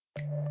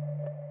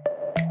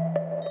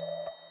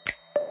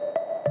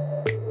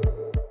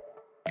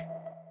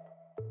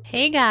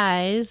Hey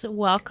guys,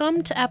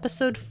 welcome to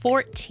episode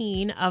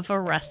 14 of a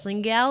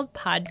Wrestling Gal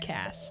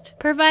podcast,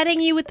 providing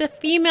you with a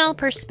female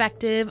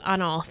perspective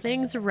on all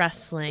things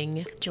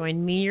wrestling.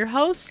 Join me, your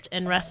host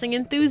and wrestling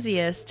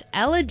enthusiast,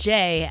 Ella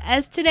J,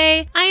 as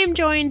today I am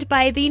joined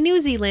by the New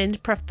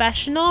Zealand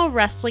Professional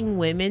Wrestling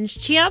Women's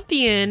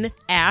Champion,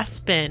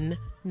 Aspn.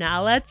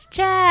 Now let's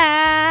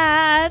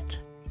chat!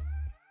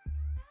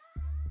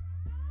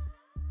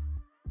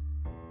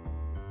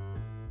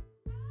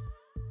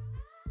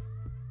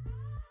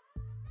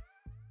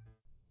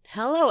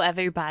 Hello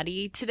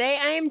everybody, today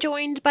I am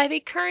joined by the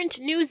current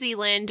New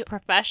Zealand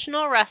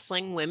Professional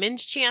Wrestling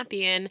Women's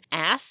Champion,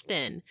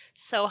 Aspn.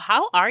 So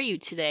how are you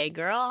today,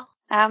 girl?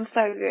 I'm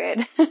so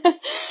good.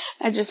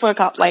 I just woke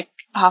up like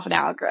half an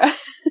hour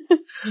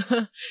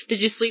ago.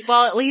 Did you sleep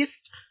well at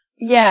least?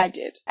 Yeah, I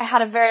did. I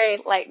had a very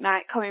late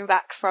night coming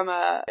back from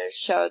a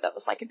show that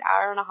was like an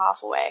hour and a half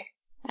away.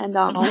 And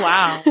Oh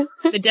wow,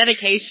 the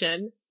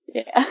dedication.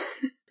 Yeah.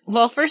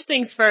 Well, first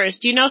things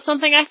first, you know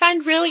something I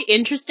find really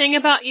interesting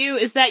about you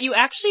is that you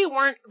actually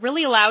weren't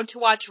really allowed to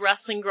watch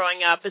wrestling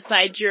growing up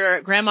besides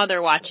your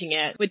grandmother watching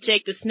it with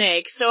Jake the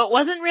Snake. So it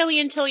wasn't really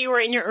until you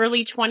were in your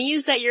early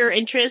 20s that your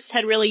interest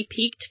had really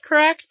peaked,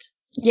 correct?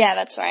 Yeah,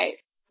 that's right.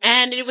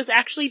 And it was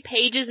actually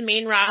Paige's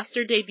main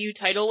roster debut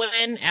title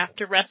win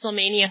after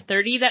WrestleMania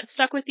 30 that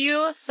stuck with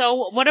you.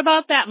 So what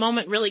about that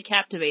moment really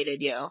captivated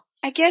you?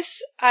 I guess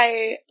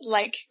I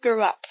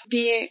grew up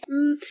being,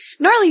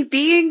 not really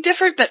being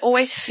different, but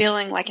always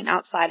feeling like an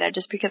outsider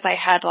just because I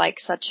had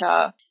such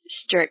a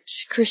strict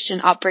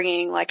Christian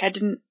upbringing. I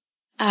didn't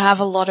have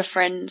a lot of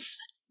friends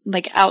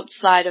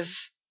outside of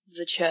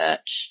the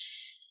church.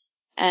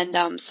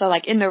 And so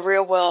in the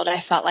real world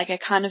I felt like I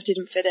kind of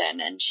didn't fit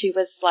in, and she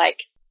was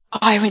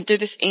I went through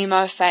this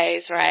emo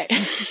phase, right?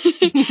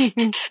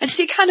 And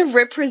she kind of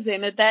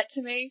represented that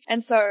to me.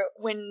 And so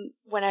when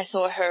I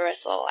saw her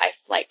wrestle,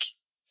 I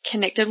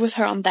connected with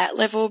her on that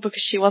level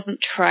because she wasn't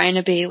trying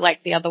to be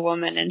like the other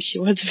woman, and she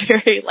was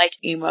very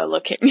emo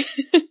looking.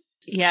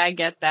 Yeah, I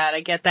get that.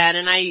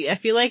 And I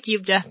feel like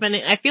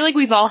I feel like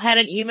we've all had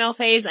an emo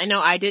phase. I know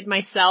I did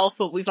myself,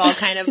 but we've all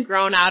kind of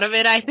grown out of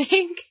it, I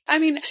think. I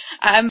mean,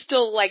 I'm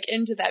still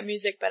into that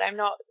music, but I'm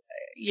not,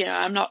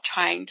 I'm not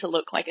trying to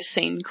look like a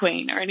scene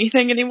queen or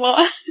anything anymore.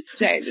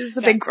 Jay, this is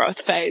a big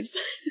growth phase.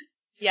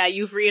 Yeah,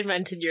 you've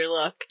reinvented your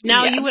look.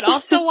 Now, Yeah. You would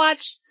also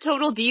watch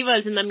Total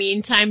Divas in the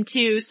meantime,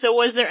 too. So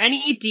was there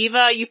any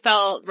diva you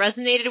felt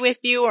resonated with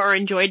you or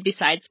enjoyed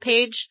besides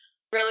Paige?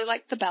 Really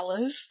liked the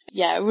Bellas.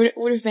 Yeah, it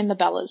would have been the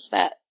Bellas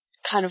that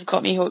kind of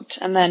got me hooked.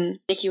 And then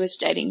Nikki was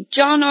dating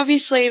John,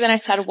 obviously. Then I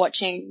started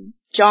watching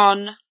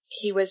John.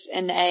 He was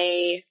in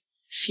a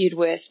feud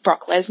with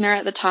Brock Lesnar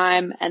at the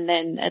time, and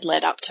then it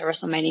led up to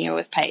WrestleMania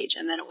with Paige.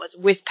 And then it was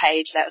with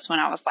Paige, that was when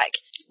I was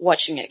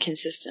watching it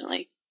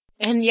consistently.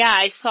 And yeah,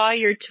 I saw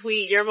your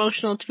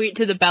emotional tweet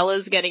to the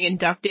Bellas getting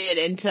inducted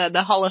into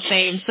the Hall of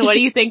Fame. So what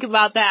do you think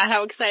about that?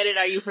 How excited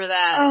are you for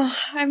that? Oh,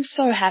 I'm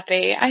so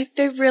happy.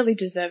 They really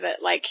deserve it.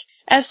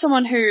 As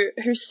someone who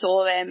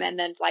saw them and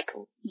then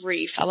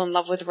really fell in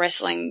love with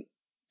wrestling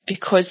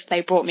because they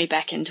brought me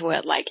back into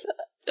it,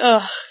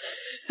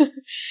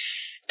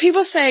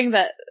 people saying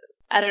that,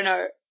 I don't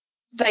know,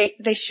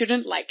 they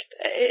shouldn't,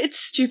 it's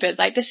stupid.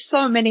 There's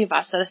so many of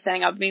us that are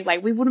standing up being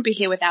we wouldn't be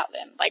here without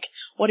them.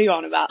 What are you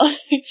on about?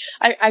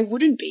 I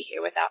wouldn't be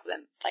here without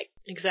them.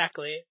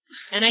 Exactly.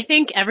 And I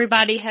think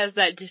everybody has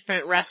that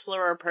different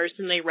wrestler or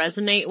person they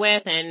resonate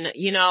with, and,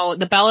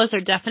 the Bellas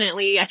are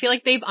definitely, I feel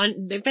like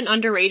they've been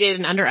underrated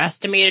and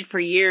underestimated for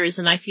years,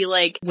 and I feel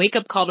like wake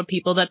up call to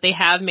people that they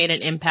have made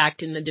an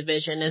impact in the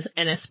division,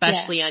 and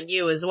especially on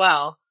you as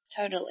well.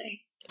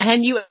 Totally.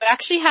 And you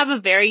actually have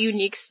a very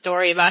unique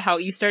story about how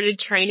you started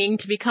training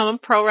to become a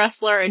pro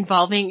wrestler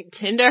involving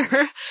Tinder.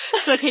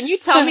 So can you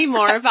tell me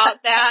more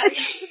about that?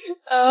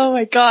 Oh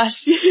my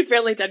gosh, you've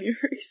really done your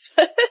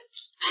research.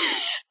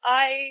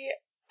 I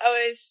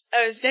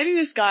was dating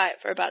this guy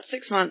for about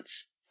 6 months,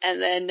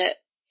 and then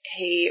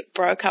he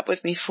broke up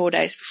with me 4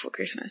 days before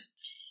Christmas.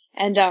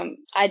 And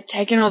I'd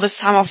taken all this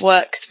time off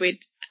work because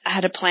I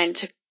had a plan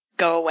to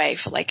go away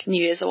for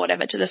New Year's or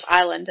whatever to this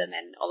island, and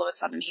then all of a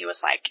sudden he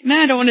was like, no,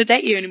 I don't want to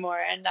date you anymore,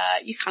 and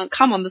you can't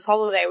come on this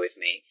holiday with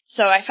me.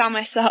 So I found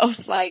myself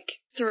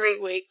 3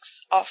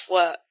 weeks off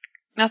work,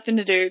 nothing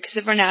to do because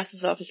everyone else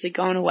is obviously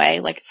going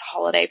away, it's a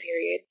holiday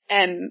period.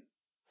 And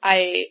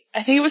I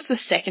think it was the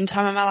second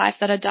time in my life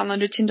that I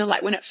downloaded Tinder.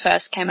 When it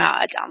first came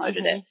out, I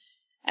downloaded it,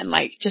 and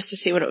just to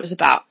see what it was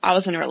about. I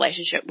was in a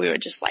relationship, we were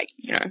just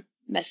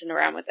messing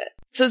around with it.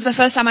 So it was the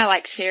first time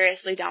I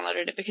seriously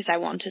downloaded it because I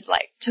wanted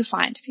to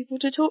find people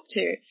to talk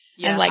to.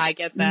 Yeah, and I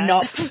get that.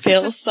 Not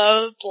feel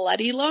so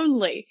bloody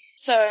lonely.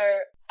 So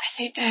I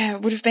think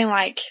it would have been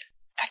a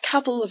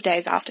couple of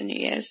days after New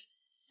Year's,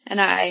 and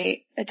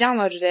I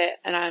downloaded it,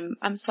 and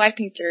I'm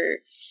swiping through,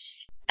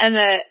 and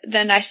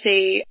then I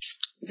see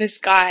this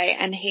guy,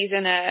 and he's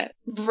in a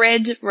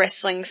red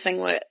wrestling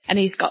singlet, and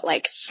he's got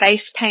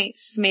face paint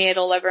smeared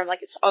all over him,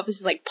 it's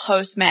obviously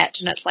post match,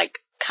 and it's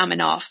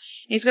coming off.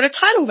 He's got a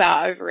title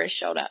belt over his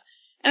shoulder.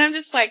 And I'm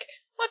just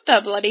what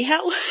the bloody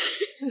hell?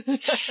 And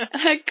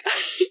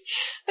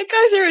I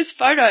go through his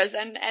photos,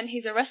 and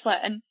he's a wrestler.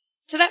 And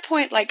to that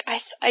point, like,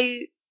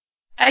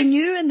 I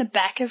knew in the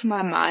back of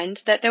my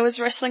mind that there was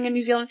wrestling in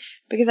New Zealand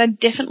because I'd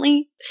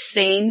definitely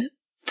seen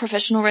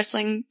professional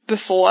wrestling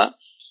before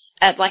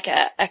at like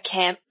a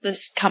camp.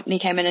 This company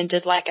came in and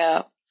did like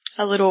a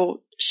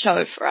little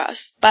show for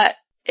us. But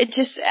it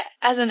just,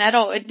 as an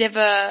adult, it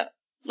never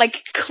like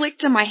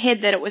clicked in my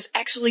head that it was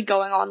actually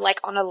going on like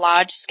on a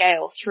large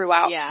scale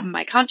throughout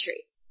my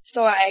country.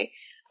 So I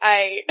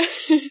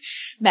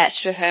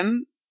matched with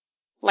him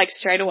like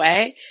straight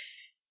away,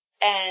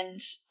 and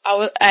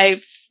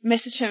I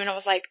messaged him and I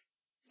was like,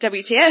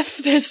 WTF,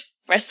 there's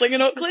wrestling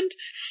in Auckland?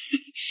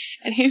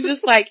 And he's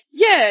just like,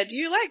 yeah, do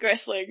you like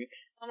wrestling?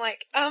 I'm like,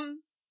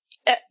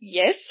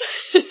 yes.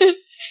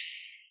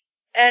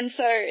 And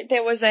so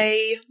there was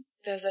a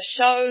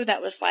show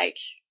that was like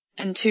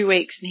in 2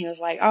 weeks, and he was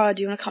like, oh,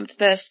 do you want to come to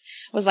this?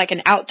 It was like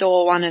an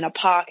outdoor one in a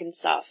park and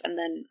stuff, and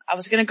then I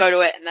was going to go to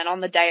it, and then on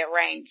the day it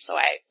rained, so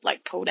I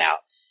like pulled out.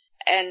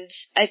 And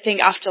I think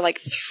after like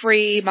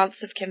 3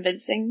 months of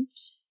convincing,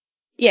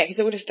 because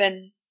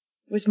it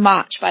was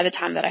March by the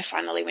time that I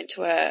finally went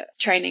to a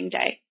training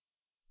day.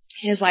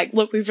 He was like,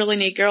 look, we really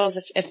need girls.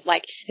 If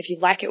you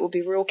like it, we'll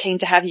be real keen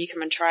to have you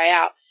come and try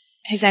out.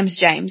 His name's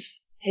James.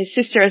 His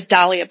sister is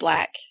Dahlia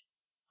Black.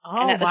 Oh,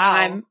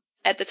 and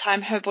at the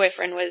time, her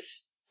boyfriend was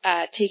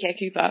TK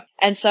Cooper.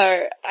 And so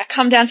I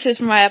come downstairs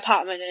from my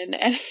apartment,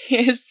 and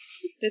here's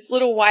this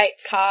little white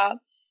car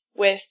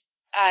with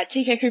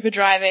TK Cooper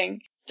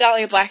driving,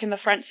 Dahlia Black in the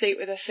front seat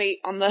with her feet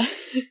on the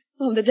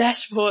on the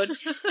dashboard,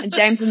 and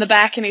James in the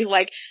back, and he's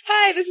like,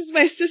 hi, this is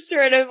my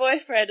sister and her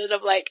boyfriend. And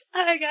I'm like,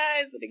 hi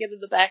guys, and I get in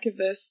the back of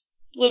this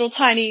little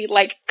tiny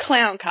like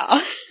clown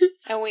car.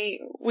 And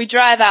we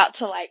drive out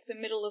to like the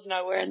middle of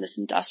nowhere in this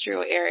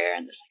industrial area,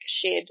 and there's like a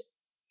shed.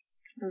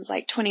 And there's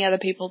like 20 other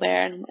people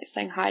there, and I'm like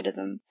saying hi to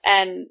them.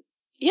 And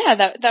yeah,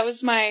 that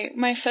was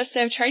my first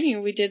day of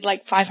training. We did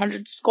like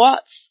 500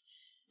 squats.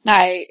 And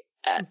I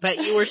bet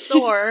you were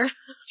sore.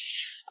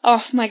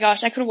 Oh my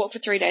gosh, I couldn't walk for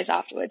 3 days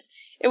afterwards.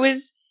 It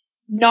was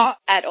not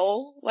at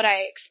all what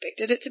I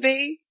expected it to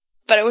be,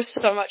 but it was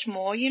so much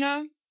more, you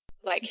know?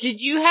 Like,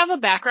 did you have a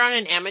background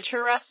in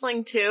amateur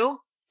wrestling too?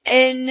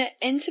 In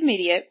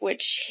intermediate,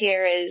 which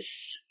here is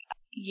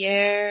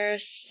year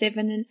 7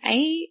 and 8.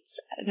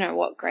 I don't know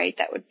what grade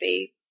that would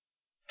be.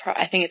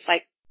 I think it's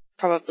like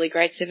probably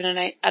grade 7 and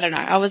 8. I don't know.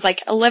 I was like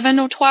 11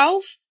 or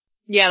 12.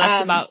 Yeah,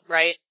 that's about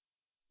right.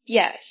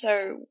 Yeah,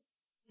 so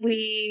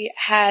we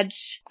had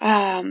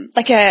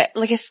like a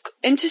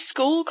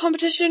inter-school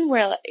competition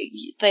where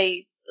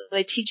they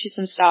teach you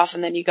some stuff,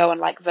 and then you go and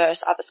like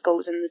verse other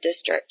schools in the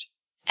district.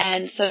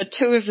 And so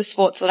 2 of the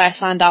sports that I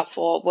signed up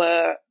for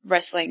were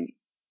wrestling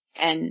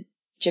and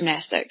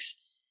gymnastics.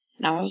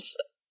 And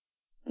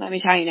let me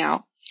tell you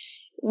now,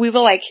 we were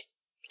like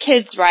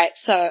kids, right?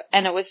 So,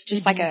 and it was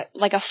just like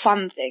a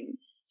fun thing.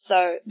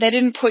 So they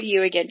didn't put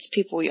you against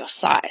people your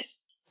size.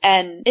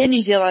 And in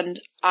New Zealand,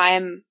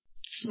 I'm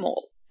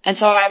small. And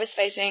so I was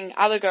facing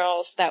other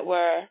girls that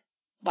were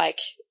like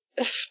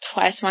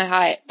twice my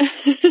height.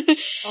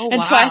 Oh, and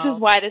wow. twice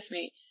as wide as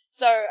me.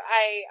 So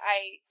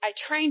I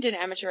trained in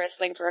amateur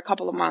wrestling for a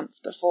couple of months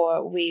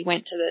before we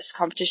went to this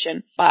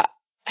competition. But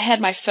I had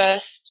my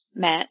first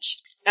match,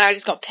 and I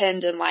just got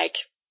pinned in like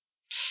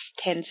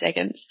 10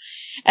 seconds.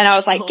 And I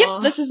was like,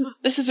 yep,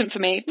 this isn't for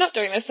me. Not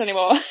doing this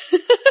anymore.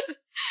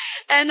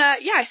 And I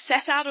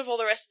sat out of all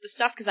the rest of the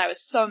stuff because I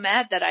was so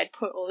mad that I'd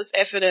put all this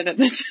effort in and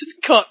it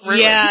just got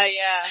ruined. Yeah.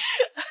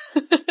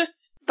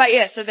 But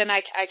yeah, so then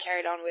I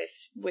carried on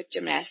with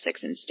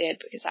gymnastics instead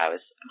because I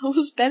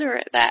was better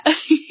at that.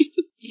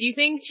 Do you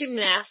think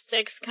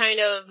gymnastics kind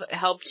of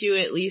helped you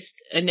at least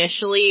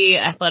initially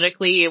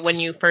athletically when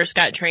you first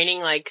got training,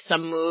 like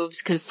some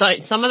moves? Because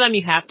some of them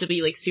you have to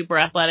be like super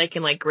athletic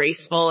and like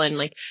graceful and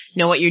like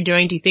know what you're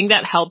doing. Do you think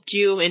that helped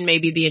you in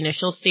maybe the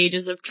initial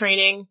stages of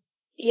training?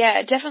 Yeah,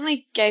 it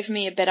definitely gave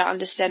me a better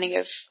understanding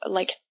of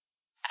like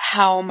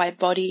how my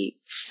body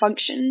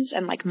functions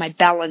and like my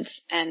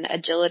balance and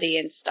agility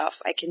and stuff.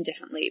 I can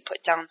definitely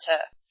put down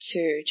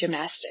to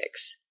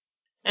gymnastics.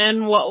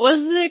 And what was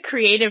the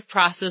creative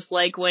process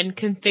like when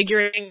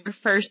configuring your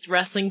first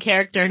wrestling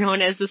character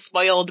known as the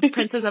spoiled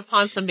Princess of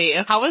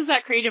Ponsonby? How was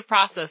that creative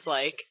process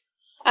like?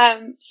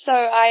 So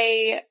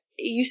I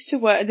used to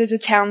work, there's a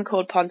town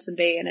called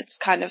Ponsonby, and it's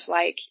kind of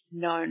like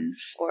known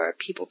for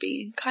people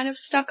being kind of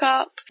stuck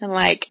up and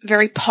like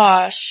very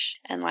posh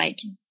and like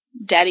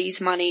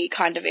daddy's money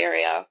kind of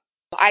area.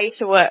 I used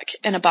to work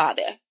in a bar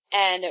there,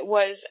 and it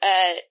was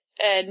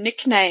a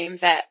nickname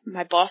that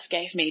my boss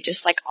gave me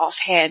just like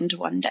offhand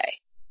one day.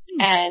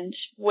 And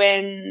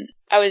when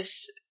I was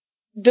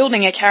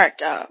building a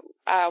character,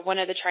 one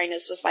of the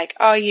trainers was like,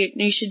 oh,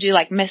 you should do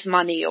like Miss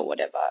Money or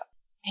whatever.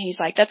 And he's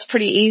like, that's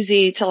pretty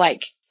easy to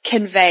like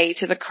convey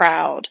to the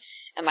crowd,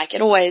 and like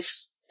it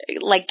always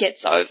like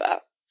gets over.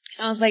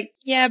 And I was like,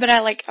 yeah, but I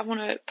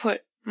want to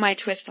put my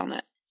twist on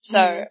it.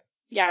 So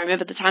yeah, I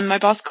remember the time my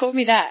boss called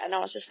me that, and I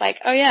was just like,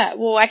 oh yeah,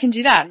 well I can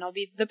do that, and I'll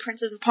be the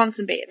Princess of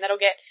Ponsonby, and that'll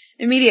get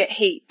immediate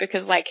heat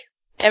because like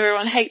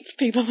everyone hates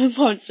people in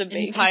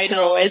Ponsonby. Entitled,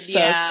 They're always so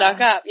yeah.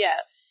 stuck up, yeah.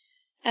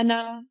 And,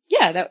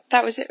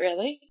 that was it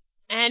really.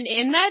 And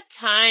in that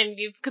time,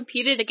 you've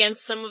competed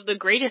against some of the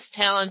greatest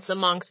talents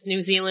amongst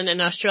New Zealand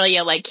and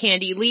Australia, like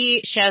Candy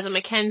Lee, Shazza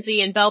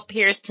McKenzie, and Belle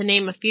Pierce, to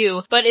name a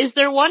few. But is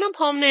there one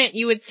opponent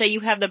you would say you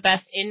have the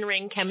best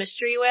in-ring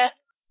chemistry with?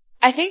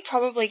 I think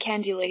probably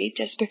Candy Lee,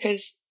 just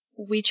because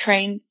we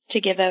trained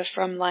together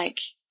from, like,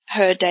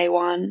 her day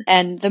one,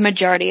 and the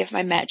majority of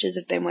my matches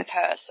have been with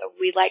her, so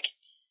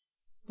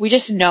we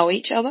just know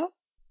each other.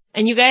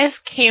 And you guys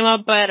came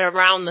up at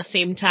around the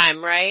same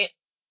time, right?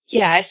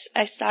 Yeah,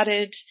 I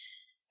started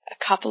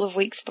a couple of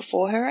weeks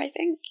before her, I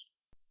think.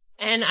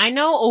 And I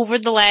know over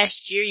the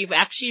last year you've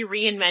actually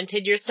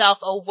reinvented yourself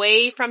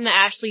away from the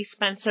Ashley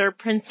Spencer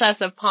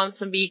Princess of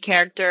Ponsonby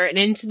character and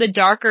into the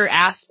darker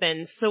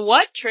Aspn. So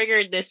what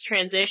triggered this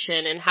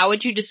transition, and how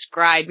would you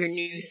describe your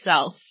new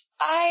self?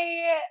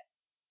 I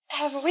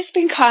have always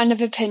been kind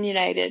of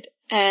opinionated,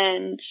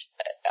 and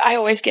I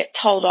always get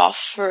told off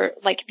for,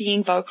 like,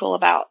 being vocal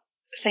about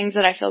things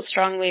that I feel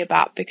strongly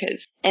about,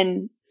 because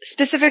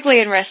specifically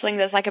in wrestling,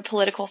 there's, like, a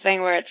political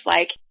thing where it's,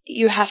 like,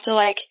 you have to,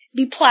 like,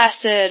 be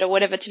placid or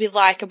whatever to be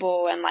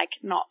likable and, like,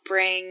 not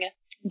bring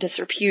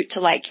disrepute to,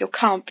 like, your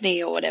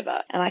company or whatever.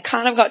 And I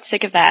kind of got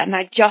sick of that, and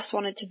I just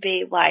wanted to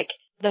be, like,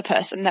 the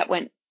person that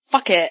went,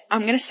 fuck it,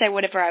 I'm gonna say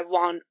whatever I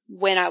want,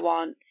 when I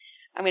want,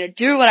 I'm gonna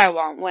do what I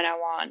want, when I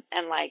want,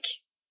 and, like,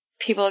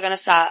 people are gonna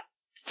start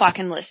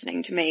fucking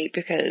listening to me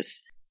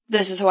because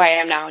this is who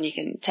I am now and you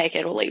can take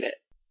it or leave it.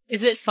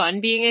 Is it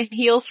fun being a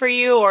heel for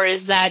you, or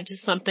is that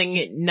just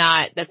something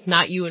that's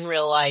not you in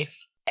real life?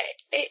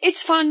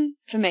 It's fun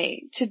for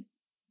me to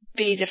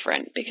be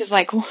different because,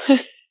 like,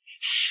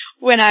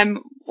 when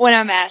I'm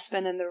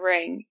Aspn in the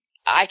ring,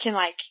 I can,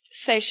 like,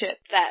 say shit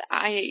that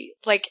I,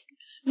 like,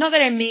 not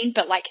that I mean,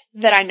 but, like,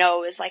 that I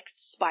know is, like,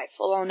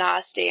 spiteful or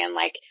nasty and,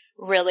 like,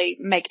 really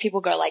make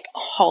people go, like,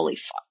 holy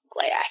fuck,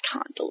 like, I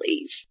can't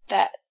believe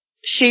that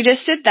she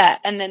just did that,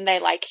 and then they,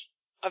 like,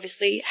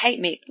 obviously hate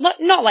me.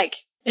 Not like...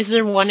 Is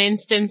there one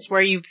instance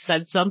where you've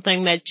said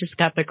something that just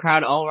got the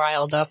crowd all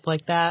riled up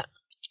like that?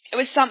 It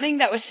was something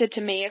that was said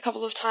to me a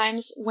couple of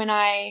times. When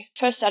I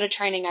first started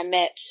training, I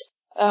met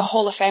a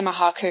Hall of Famer,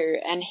 Haku,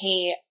 and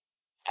he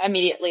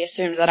immediately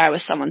assumed that I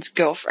was someone's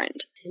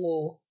girlfriend.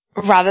 Whoa.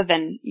 Rather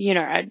than, you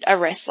know, a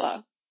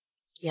wrestler.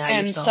 Yeah,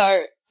 and yourself.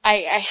 So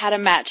I had a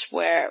match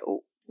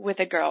with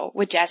a girl,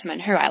 with Jasmine,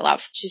 who I love.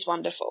 She's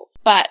wonderful.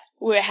 But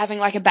we were having,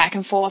 like, a back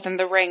and forth in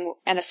the ring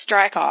and a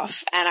strike off,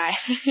 and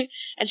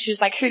and she was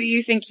like, who do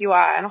you think you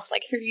are? And I was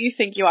like, who do you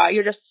think you are?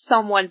 You're just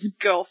someone's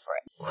girlfriend.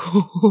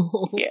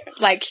 Yeah,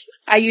 like,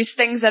 I use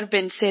things that have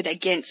been said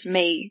against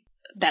me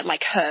that,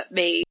 like, hurt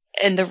me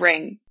in the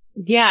ring.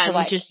 Yeah, and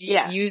like, just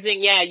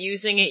using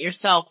it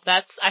yourself.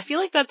 I feel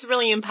like that's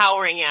really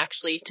empowering,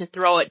 actually, to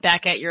throw it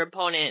back at your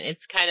opponent.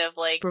 It's kind of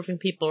like proving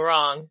people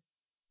wrong.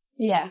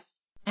 Yeah.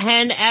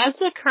 And as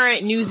the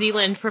current New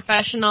Zealand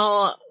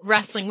professional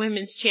wrestling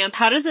women's champ,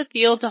 how does it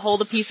feel to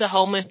hold a piece of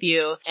home with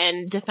you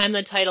and defend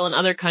the title in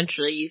other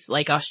countries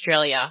like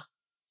Australia?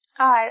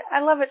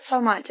 I love it so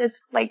much. It's,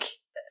 like,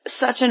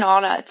 such an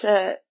honor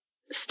to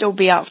still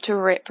be able to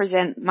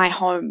represent my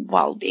home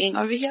while being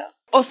over here.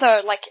 Also,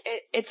 like,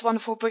 it's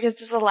wonderful because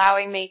it's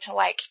allowing me to,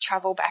 like,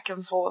 travel back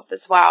and forth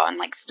as well and,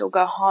 like, still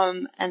go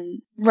home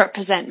and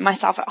represent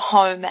myself at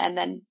home and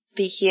then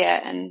be here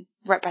and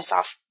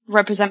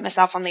represent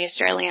myself on the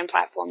Australian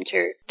platform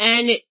too.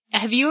 And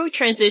have you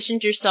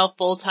transitioned yourself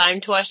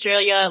full-time to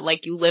Australia?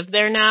 Like, you live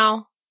there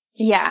now?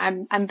 Yeah,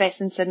 I'm based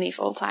in Sydney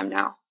full-time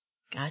now.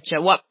 Gotcha.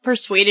 What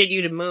persuaded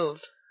you to move?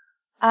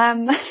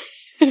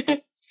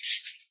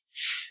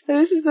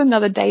 This is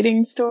another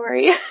dating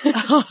story.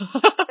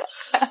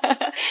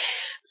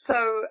 So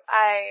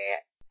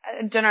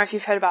I don't know if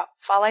you've heard about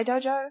Fale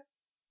Dojo.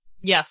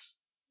 Yes.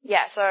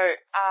 Yeah, so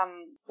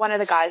one of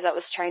the guys that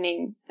was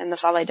training in the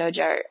Fale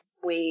Dojo,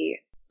 we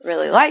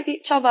really liked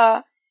each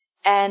other,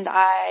 and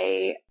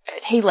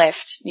he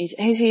left.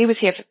 He was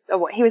here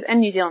he was in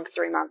New Zealand for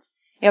 3 months.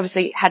 He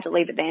obviously had to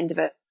leave at the end of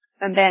it.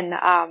 And then,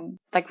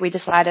 we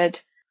decided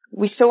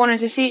we still wanted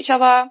to see each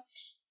other,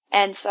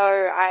 and so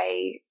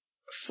I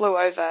flew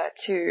over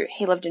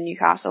he lived in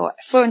Newcastle. I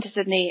flew into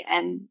Sydney,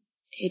 and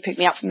he picked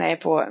me up from the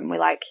airport, and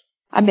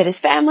I met his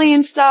family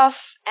and stuff,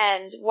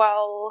 and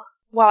while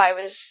I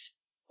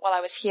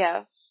was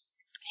here,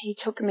 he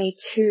took me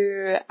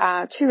to,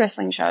 2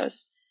 wrestling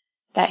shows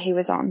that he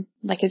was on,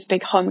 like his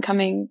big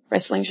homecoming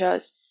wrestling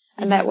shows.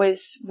 Mm-hmm. And that was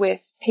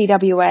with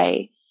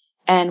PWA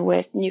and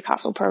with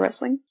Newcastle Pro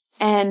Wrestling.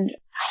 And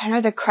I don't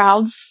know, the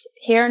crowds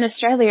here in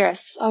Australia are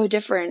so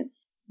different.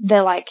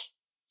 They're, like,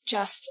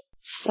 just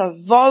so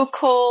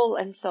vocal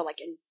and so, like,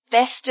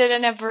 invested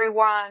in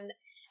everyone.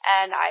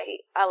 And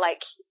I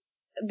like,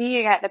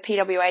 being at the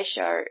PWA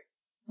show,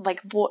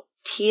 like, brought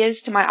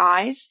tears to my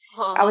eyes.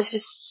 Uh-huh. I was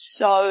just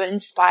so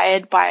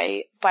inspired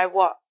by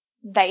what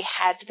they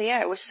had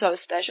there. It was so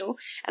special.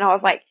 And I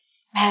was like,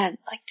 man,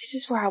 like, this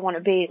is where I want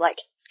to be. Like,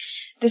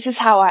 this is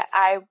how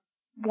I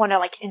want to,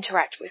 like,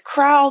 interact with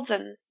crowds.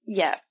 And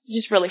yeah, it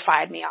just really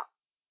fired me up.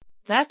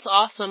 That's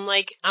awesome.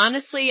 Like,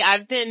 honestly,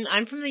 I'm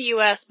from the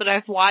US, but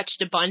I've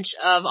watched a bunch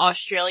of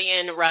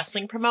Australian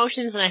wrestling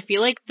promotions, and I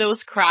feel like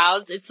those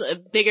crowds, it's a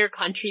bigger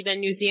country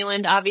than New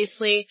Zealand,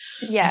 obviously,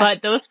 Yeah.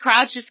 but those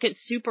crowds just get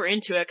super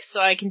into it,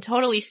 so I can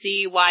totally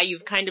see why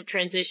you've kind of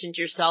transitioned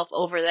yourself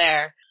over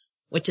there,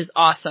 which is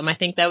awesome. I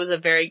think that was a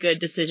very good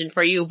decision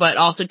for you, but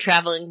also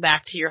traveling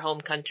back to your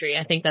home country.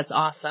 I think that's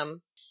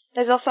awesome.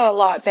 There's also a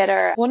lot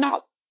better, well,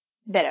 not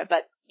better,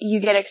 but you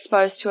get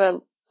exposed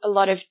to a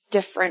lot of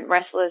different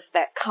wrestlers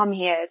that come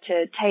here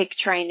to take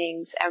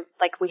trainings. And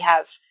like we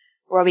have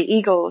Robbie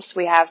Eagles,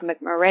 we have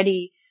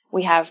McMurray,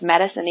 we have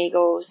Madison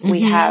Eagles,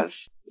 we have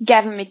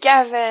Gavin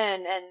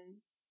McGavin, and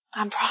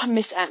I'm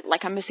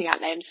missing out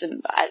names,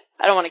 and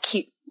I don't want to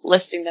keep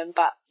listing them,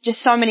 but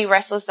just so many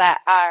wrestlers that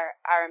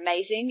are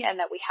amazing and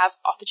that we have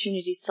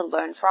opportunities to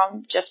learn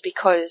from just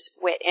because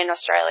we're in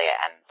Australia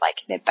and like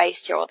they're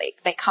based here or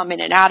they come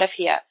in and out of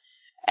here,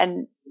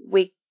 and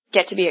we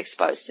get to be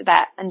exposed to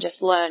that and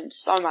just learn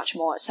so much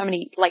more. So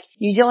many, like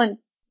New Zealand,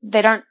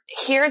 they don't,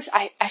 here's,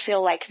 I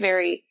feel like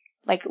very,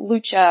 like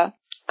lucha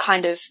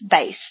kind of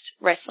based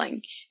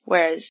wrestling,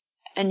 whereas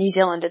in New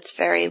Zealand it's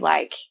very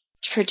like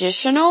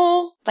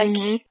traditional, like,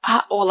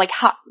 or like,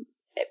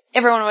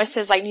 everyone always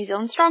says like New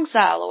Zealand strong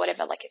style or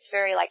whatever, like it's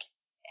very like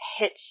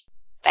hit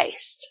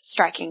based,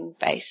 striking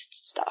based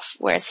stuff,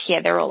 whereas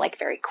here they're all like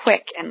very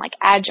quick and like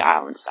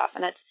agile and stuff,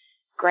 and it's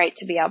great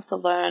to be able to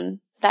learn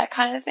that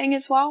kind of thing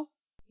as well.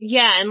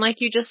 Yeah, and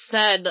like you just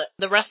said,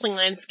 the wrestling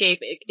landscape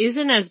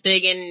isn't as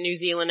big in New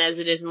Zealand as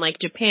it is in like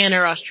Japan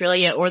or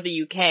Australia or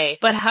the UK.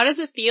 But how does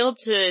it feel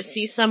to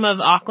see some of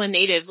Auckland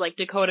natives like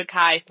Dakota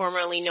Kai,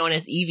 formerly known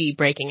as Evie,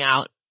 breaking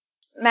out?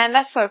 Man,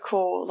 that's so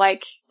cool.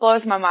 Like,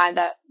 blows my mind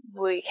that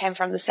we came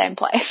from the same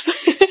place.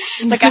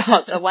 Like, I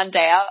hope that one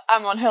day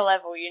I'm on her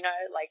level, you know,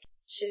 like,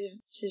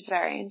 she's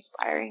very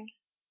inspiring.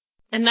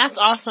 And that's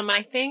awesome.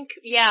 I think,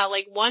 yeah,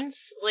 like once,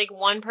 like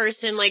one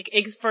person, like,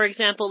 for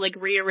example, like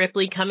Rhea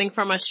Ripley coming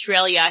from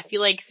Australia, I feel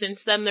like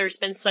since then there's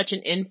been such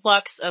an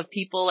influx of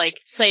people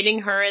like citing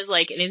her as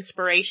like an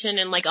inspiration,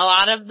 and like a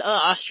lot of the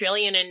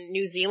Australian and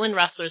New Zealand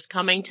wrestlers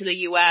coming to the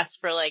US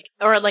for like,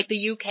 or like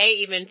the UK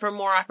even, for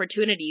more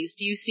opportunities.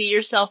 Do you see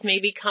yourself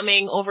maybe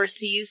coming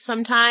overseas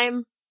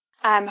sometime?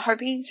 I'm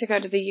hoping to go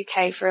to the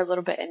UK for a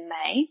little bit in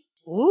May.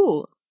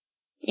 Ooh.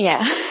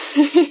 Yeah.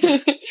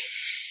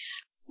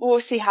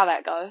 We'll see how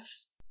that goes.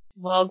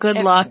 Well, good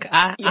luck.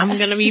 I'm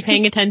going to be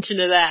paying attention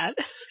to that.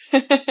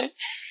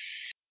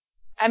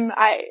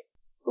 I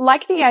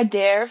like the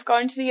idea of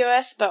going to the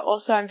US, but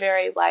also I'm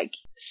very, like,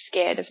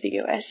 scared of the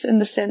US in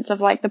the sense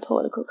of, like, the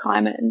political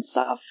climate and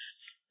stuff.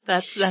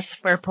 That's a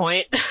fair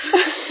point.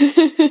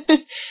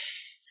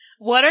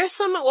 What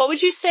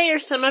would you say are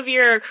some of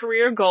your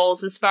career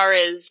goals as far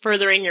as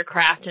furthering your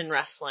craft in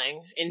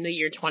wrestling in the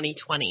year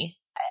 2020?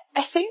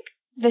 I think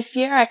this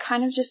year I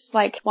kind of just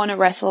like want to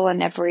wrestle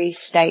in every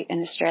state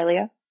in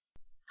Australia.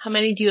 How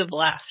many do you have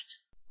left?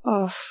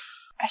 Oh,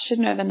 I should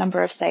know the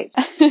number of states.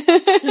 I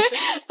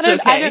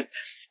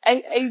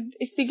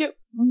think it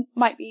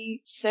might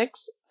be 6.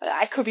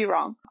 I could be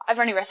wrong. I've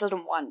only wrestled in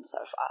 1 so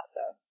far,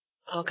 so.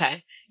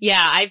 Okay.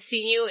 Yeah, I've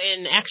seen you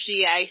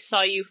actually I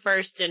saw you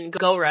first in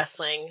Go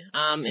Wrestling,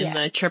 in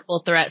the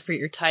triple threat for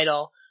your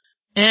title.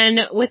 And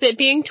with it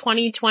being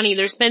 2020,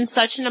 there's been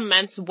such an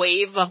immense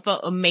wave of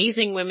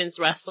amazing women's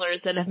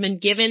wrestlers that have been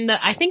given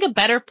I think a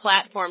better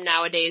platform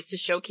nowadays to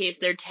showcase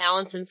their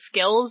talents and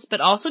skills,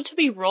 but also to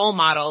be role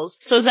models.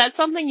 So is that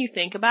something you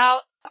think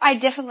about? I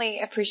definitely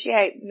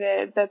appreciate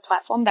the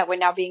platform that we're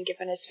now being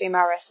given as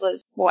female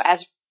wrestlers, or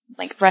as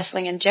like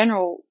wrestling in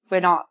general. We're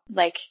not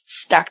like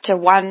stuck to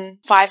one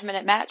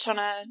 5-minute match on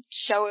a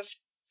show of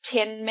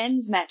 10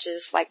 men's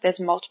matches. Like there's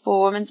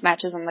multiple women's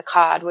matches on the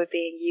card. We're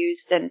being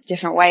used in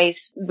different ways.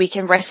 We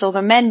can wrestle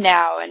the men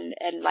now, and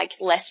like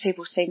less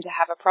people seem to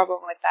have a problem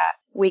with that.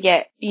 We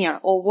get, you know,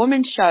 all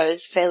women's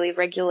shows fairly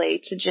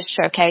regularly to just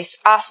showcase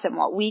us and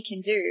what we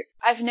can do.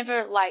 I've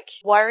never like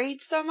worried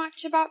so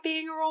much about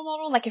being a role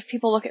model. Like if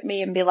people look at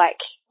me and be like,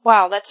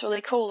 wow, that's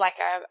really cool. Like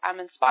I'm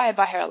inspired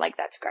by her. Like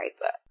that's great.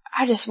 But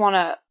I just want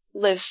to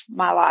live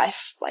my life,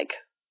 like,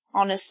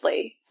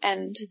 honestly.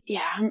 And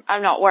yeah,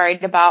 I'm not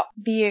worried about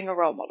being a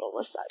role model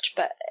as such,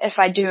 but if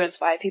I do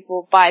inspire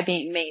people by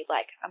being me,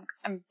 like,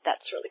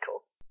 that's really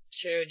cool.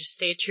 True, just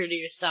stay true to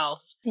yourself.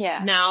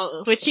 Yeah.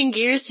 Now, switching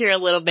gears here a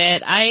little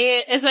bit,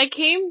 as I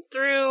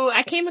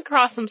came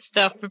across some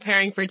stuff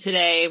preparing for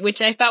today,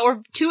 which I thought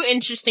were 2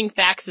 interesting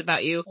facts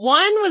about you.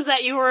 One was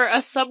that you were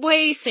a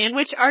Subway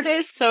sandwich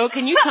artist, so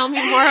can you tell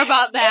me more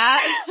about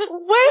that?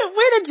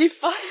 Where did you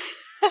find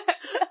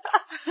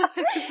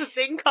It's a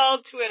thing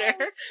called Twitter.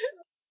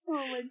 Oh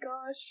my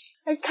gosh.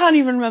 I can't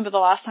even remember the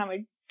last time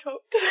I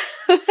talked.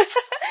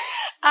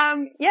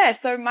 Yeah,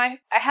 so I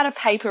had a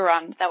paper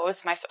run. That was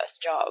my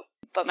first job.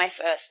 But my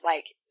first,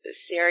 like,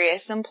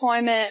 serious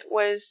employment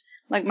was,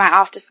 like, my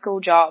after school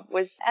job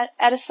was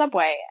at a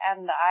Subway.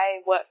 And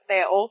I worked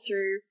there all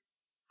through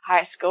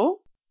high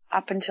school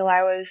up until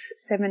I was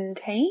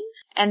 17.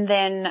 And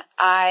then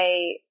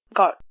I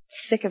got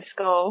sick of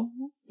school,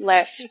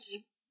 left,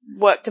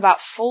 worked about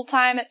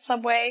full-time at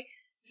Subway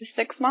for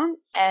 6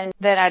 months, and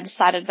then I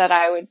decided that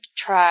I would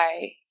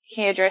try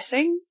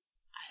hairdressing.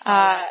 I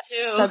saw that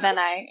too.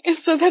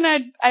 So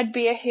then I'd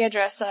be a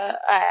hairdresser.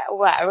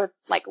 I would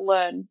like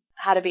learn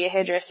how to be a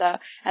hairdresser,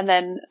 and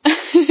then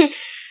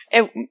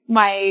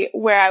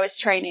where I was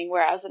training,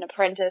 where I was an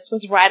apprentice,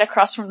 was right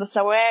across from the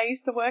Subway I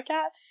used to work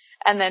at,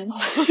 and then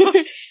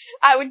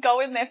I would go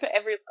in there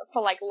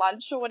for like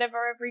lunch or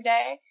whatever every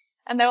day,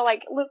 and they were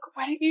like, "Look,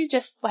 why don't you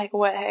just like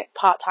work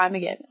part-time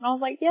again?" And I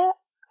was like, "Yeah,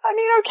 I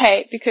mean,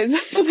 okay," because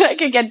I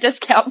could get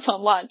discounts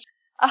on lunch.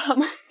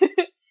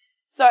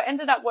 So I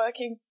ended up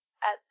working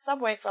at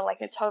Subway for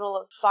like a total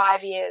of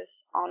 5 years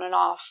on and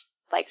off,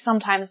 like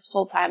sometimes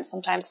full-time,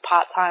 sometimes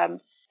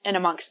part-time, and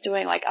amongst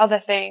doing like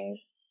other things.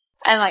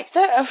 And like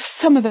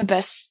some of the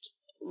best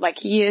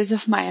like years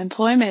of my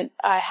employment,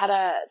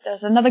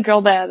 there's another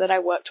girl there that I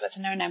worked with,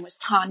 and her name was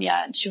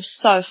Tanya, and she was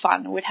so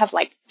fun. We'd have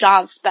like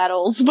dance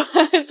battles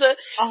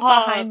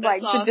behind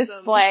like awesome. the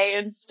display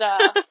and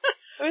stuff.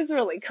 It was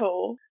really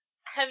cool.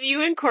 Have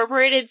you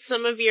incorporated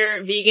some of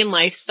your vegan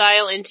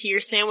lifestyle into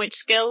your sandwich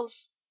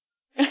skills?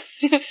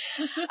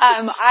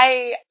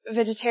 I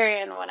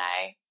vegetarian when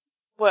I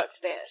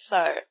worked there,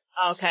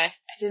 so okay.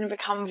 I didn't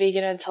become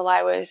vegan until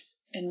I was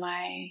in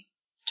my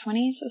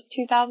 20s. It was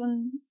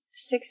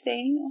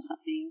 2016 or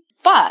something.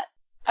 But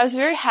I was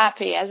very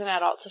happy as an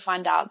adult to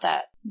find out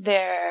that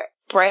their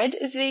bread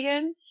is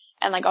vegan,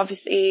 and like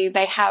obviously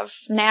they have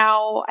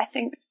now I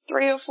think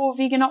 3 or 4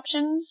 vegan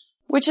options,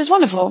 which is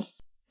wonderful.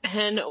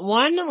 And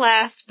one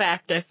last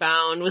fact I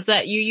found was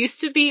that you used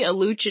to be a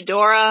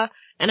luchadora.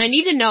 And I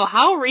need to know,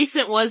 how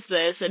recent was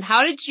this, and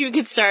how did you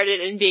get started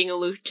in being a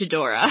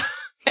luchadora?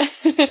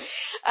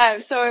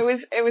 So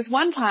it was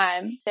one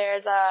time,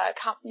 there's a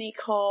company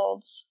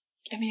called,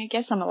 I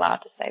guess I'm allowed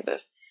to say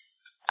this.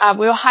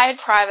 We were hired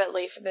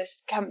privately for this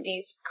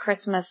company's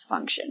Christmas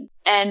function.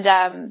 And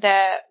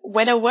the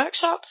Weta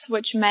Workshops,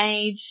 which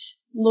made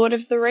Lord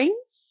of the Rings,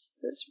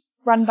 was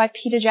run by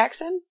Peter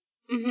Jackson.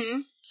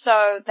 Mm-hmm.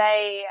 So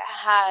they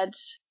had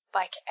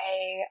like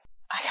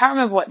I can't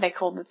remember what they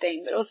called the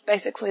thing, but it was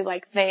basically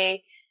like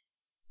they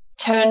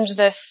turned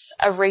this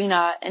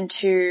arena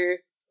into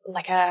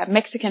like a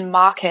Mexican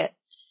market.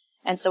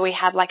 And so we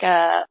had like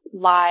a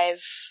live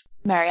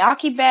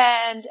mariachi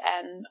band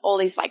and all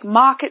these like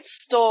market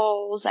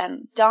stalls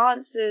and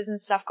dances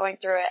and stuff going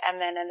through it. And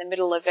then in the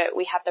middle of it,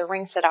 we had the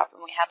ring set up,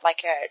 and we had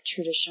like a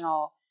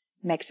traditional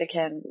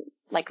Mexican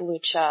like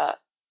lucha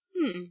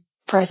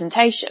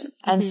presentation.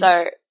 And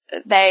so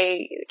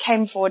they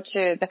came forward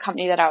to the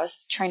company that I was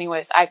training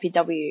with,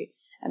 IPW,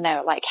 and they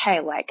were like,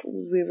 "Hey, like,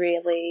 we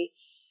really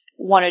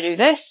want to do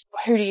this.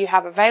 Who do you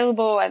have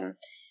available?" And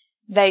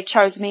they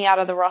chose me out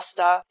of the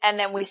roster. And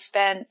then we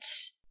spent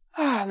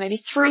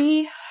maybe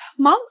 3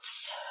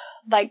 months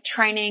like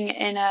training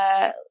in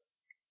a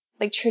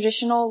like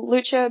traditional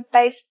lucha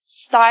based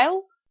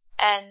style.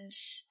 And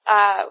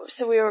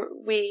so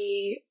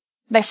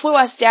they flew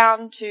us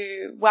down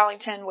to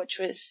Wellington, which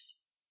was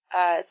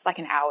it's like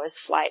an hour's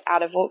flight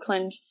out of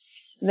Auckland.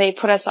 They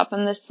put us up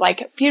in this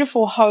like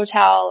beautiful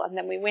hotel, and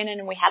then we went in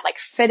and we had like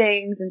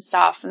fittings and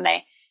stuff, and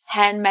they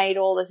handmade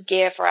all this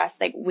gear for us.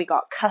 We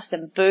got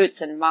custom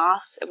boots and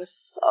masks. It was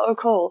so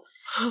cool.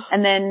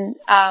 And then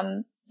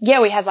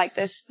we had like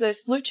this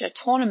lucha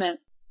tournament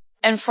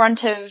in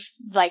front of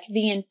like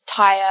the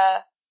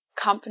entire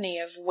company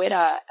of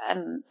Weta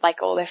and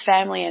like all their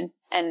family,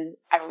 and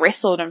I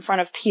wrestled in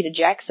front of Peter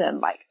Jackson.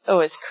 Like, it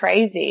was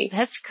crazy.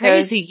 That's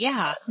crazy.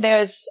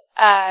 There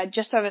was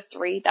just over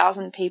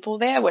 3,000 people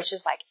there, which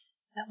is like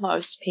the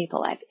most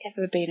people I've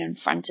ever been in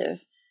front of.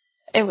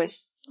 It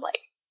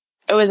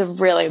was a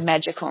really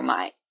magical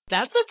night.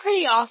 That's a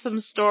pretty awesome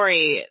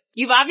story.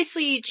 You've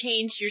obviously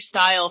changed your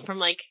style from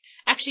like,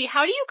 actually,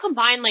 how do you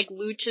combine like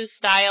lucha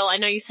style? I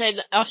know you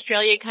said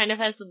Australia kind of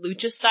has the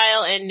lucha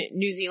style and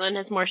New Zealand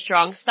has more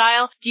strong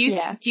style. Do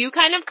you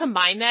kind of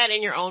combine that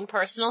in your own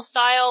personal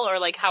style, or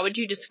like how would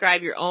you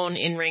describe your own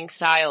in-ring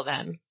style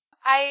then?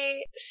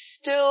 I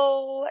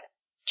still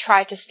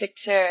try to stick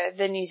to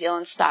the New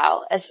Zealand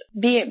style. As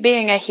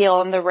being a heel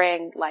in the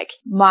ring, like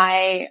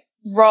my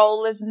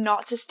role is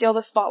not to steal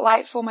the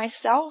spotlight for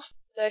myself.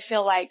 So I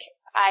feel like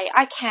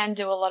I can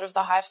do a lot of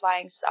the high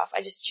flying stuff.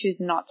 I just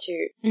choose not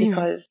to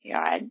because,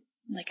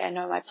 I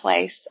know my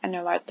place. I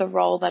know the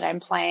role that I'm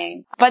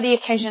playing. But the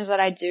occasions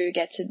that I do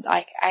get to,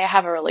 like, I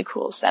have a really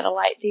cool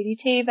satellite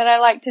DDT that I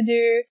like to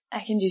do. I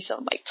can do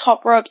some like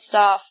top rope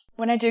stuff.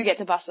 When I do get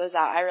to bust those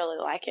out, I really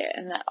like it.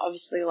 And that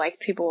obviously, like,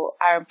 people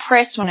are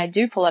impressed when I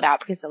do pull it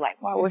out because they're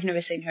like, wow, we've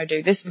never seen her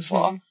do this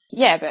before.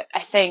 Yeah, but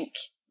I think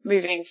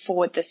moving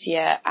forward this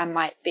year, I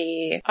might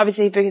be,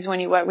 obviously because when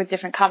you work with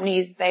different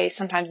companies, they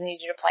sometimes need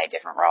you to play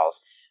different roles.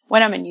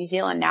 When I'm in New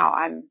Zealand now,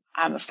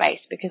 I'm a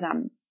face because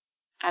I'm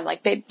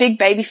like big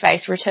baby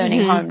face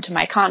returning home to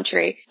my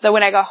country. So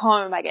when I go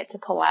home, I get to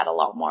pull out a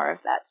lot more of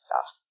that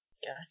stuff.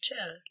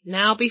 Gotcha.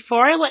 Now,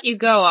 before I let you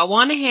go, I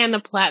want to hand the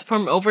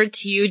platform over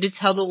to you to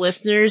tell the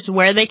listeners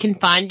where they can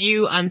find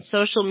you on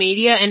social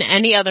media and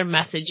any other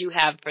message you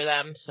have for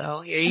them.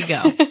 So here you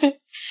go.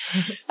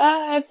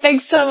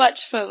 Thanks so much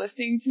for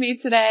listening to me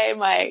today,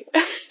 my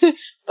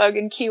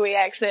bogan Kiwi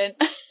accent.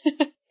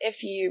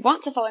 If you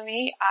want to follow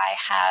me, I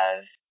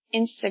have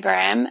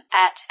Instagram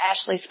at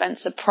Ashley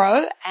Spencer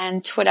Pro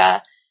and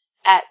Twitter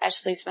at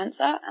Ashley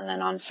Spencer. And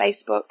then on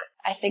Facebook,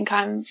 I think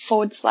I'm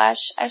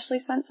 /Ashley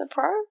Spencer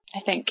Pro,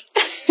 I think.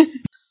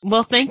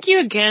 Well, thank you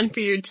again for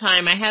your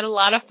time. I had a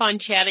lot of fun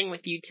chatting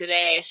with you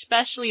today,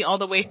 especially all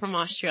the way from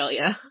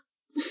Australia.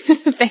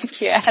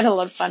 Thank you. I had a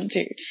lot of fun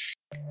too.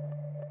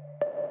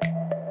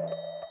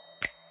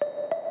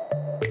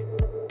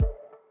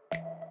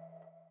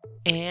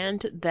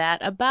 And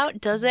that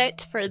about does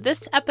it for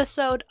this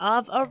episode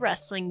of A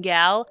Wrestling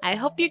Gal. I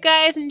hope you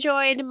guys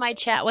enjoyed my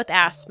chat with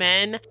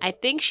Aspn. I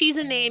think she's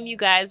a name you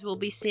guys will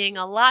be seeing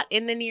a lot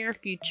in the near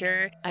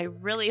future. I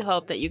really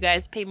hope that you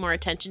guys pay more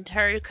attention to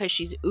her because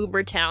she's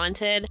uber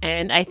talented,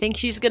 and I think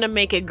she's going to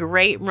make a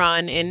great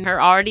run in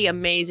her already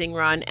amazing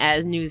run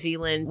as New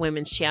Zealand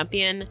Women's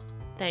Champion.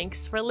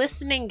 Thanks for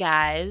listening,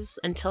 guys.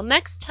 Until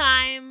next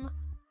time.